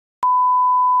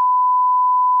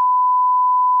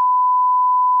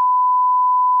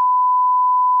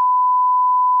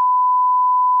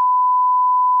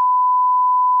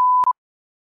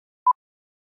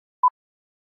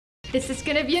This is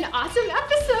gonna be an awesome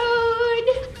episode!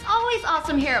 It's always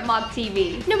awesome here at MOG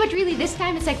TV. No, but really, this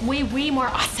time it's like way more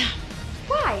awesome.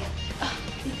 Why?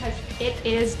 Because it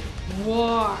is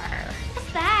war.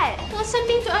 What's that? Well,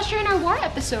 something to usher in our war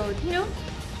episode, you know?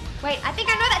 Wait, I think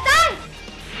I know that dance!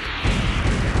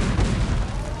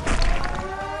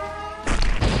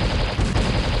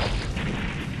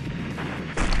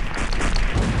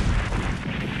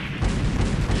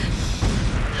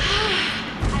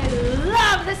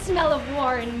 The smell of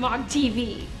war in MOG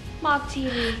TV. MOG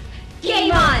TV.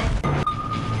 Game on!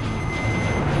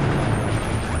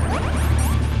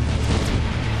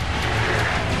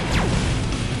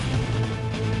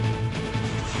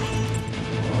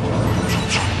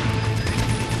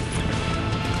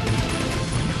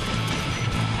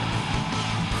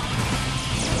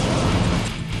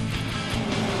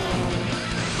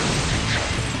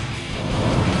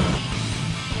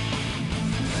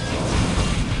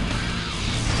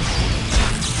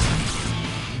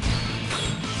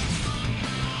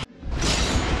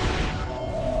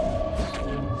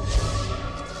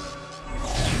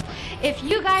 If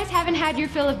you guys haven't had your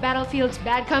fill of Battlefield's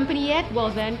Bad Company yet, well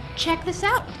then, check this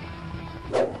out.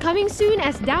 Coming soon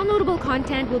as downloadable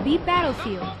content will be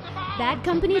Battlefield, Bad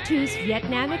Company 2's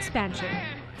Vietnam expansion.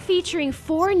 Featuring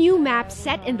 4 new maps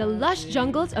set in the lush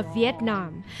jungles of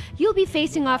Vietnam. You'll be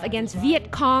facing off against Viet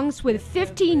Congs with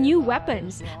 15 new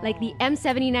weapons, like the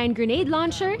M79 grenade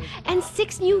launcher, and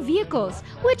 6 new vehicles,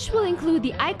 which will include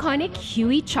the iconic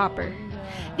Huey Chopper.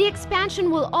 The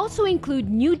expansion will also include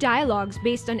new dialogues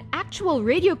based on actual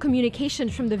radio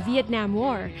communications from the Vietnam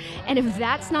War. And if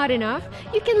that's not enough,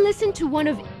 you can listen to one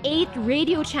of 8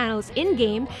 radio channels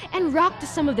in-game and rock to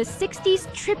some of the 60s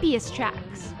trippiest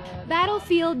tracks.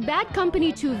 Battlefield Bad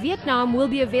Company 2 Vietnam will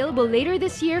be available later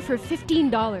this year for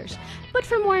 $15. But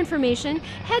for more information,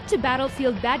 head to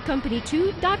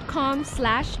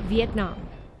battlefieldbadcompany2.com/Vietnam.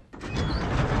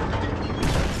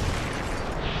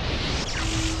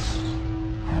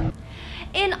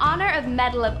 In honor of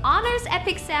Medal of Honor's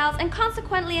epic sales and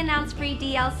consequently announced free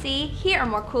DLC, here are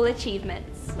more cool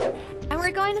achievements. And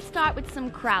we're going to start with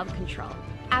some crowd control.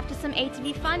 After some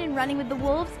ATV fun and running with the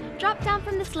wolves, drop down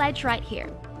from the sledge right here.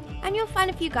 And you'll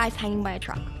find a few guys hanging by a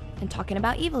truck and talking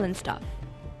about evil and stuff.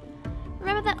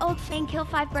 Remember that old saying, kill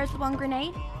 5 birds with 1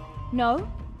 grenade? No?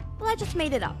 Well, I just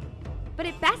made it up. But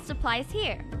it best applies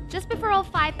here. Just before all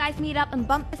 5 guys meet up and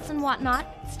bump this and whatnot,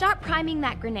 start priming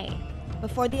that grenade.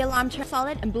 Before the alarm turns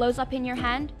solid and blows up in your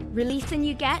hand, release and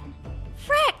you get...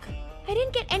 Frick! I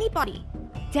didn't get anybody.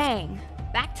 Dang.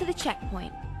 Back to the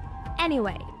checkpoint.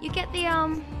 Anyway, you get the,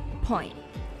 point.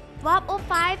 Blow up all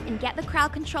 5 and get the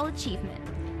crowd control achievement.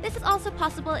 This is also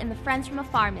possible in the Friends from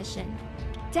Afar mission.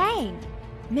 Dang.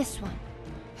 Missed one.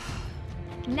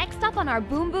 Next up on our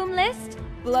boom boom list,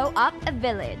 blow up a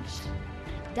village.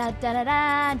 Da da da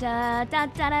da da da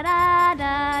da da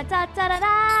da da da da da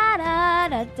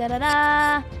da da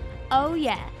da. Oh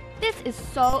yeah, this is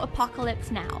so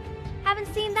Apocalypse Now. Haven't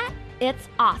seen that? It's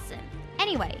awesome.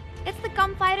 Anyway, it's the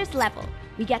gunfighters level.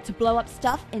 We get to blow up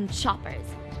stuff in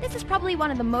choppers. This is probably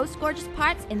one of the most gorgeous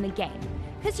parts in the game.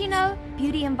 Cause you know,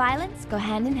 beauty and violence go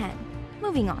hand in hand.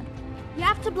 Moving on. You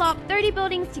have to blow up 30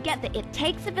 buildings to get the It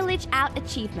Takes a Village Out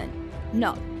achievement.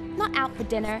 No, not out for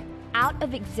dinner, out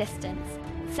of existence.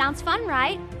 Sounds fun,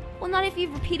 right? Well, not if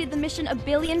you've repeated the mission a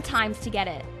billion times to get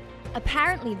it.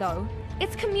 Apparently, though,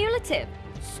 it's cumulative.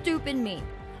 Stupid me.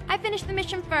 I finished the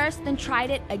mission first, then tried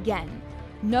it again.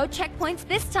 No checkpoints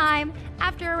this time.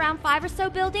 After around 5 or so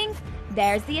buildings,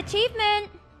 there's the achievement.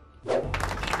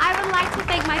 I would like to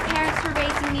thank my parents for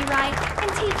raising me right and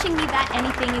teaching me that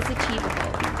anything is achievable.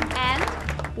 And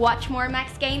watch more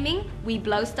Max Gaming, we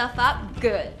blow stuff up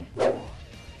good.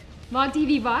 MOG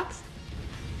TV box?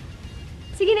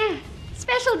 Sige na!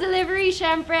 Special delivery,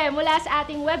 syempre, mula sa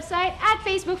ating website at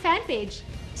Facebook fan page.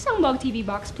 Isang MOG TV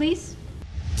box, please.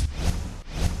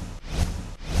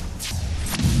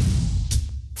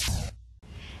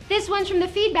 This one's from the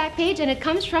feedback page and it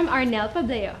comes from Arnel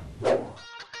Pableo.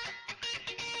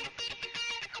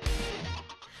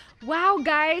 Wow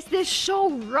guys, this show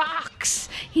rocks!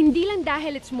 Hindi lang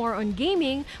dahil it's more on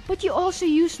gaming, but you also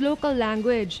use local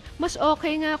language. Mas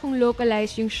okay nga kung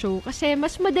localize yung show kasi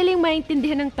mas madaling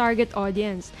maintindihan ng target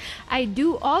audience. I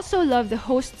do also love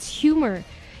the host's humor.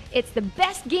 It's the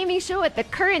best gaming show at the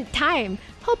current time.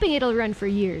 Hoping it'll run for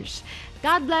years.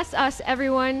 God bless us,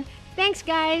 everyone. Thanks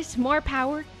guys, more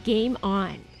power, game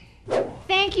on.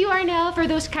 Thank you Arnel for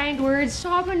those kind words.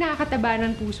 Sobrang nakakataba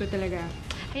ng puso talaga.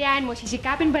 Hayaan mo,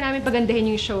 sisikapin ba namin pagandahin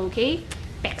yung show, okay?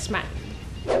 Pex man.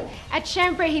 At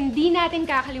syempre, hindi natin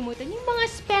kakalimutan yung mga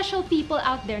special people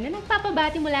out there na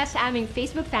nagpapabati mula sa aming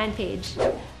Facebook fan page.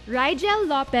 Rigel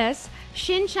Lopez,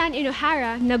 Shinchan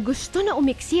Inohara na gusto na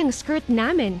umiksi ang skirt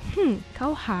namin.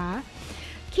 Ikaw ha?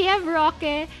 Kiev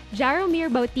Roque, Jaromir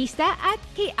Bautista at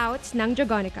kay Outs ng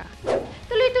Dragonica.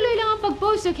 Tuloy-tuloy lang ang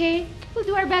pag-post, okay? We'll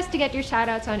do our best to get your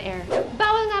shoutouts on air.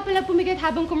 Bawal nga pala pumigat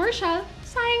habang commercial.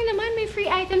 Sayang naman may free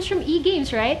items from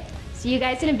e-games, right? See you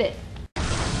guys in a bit.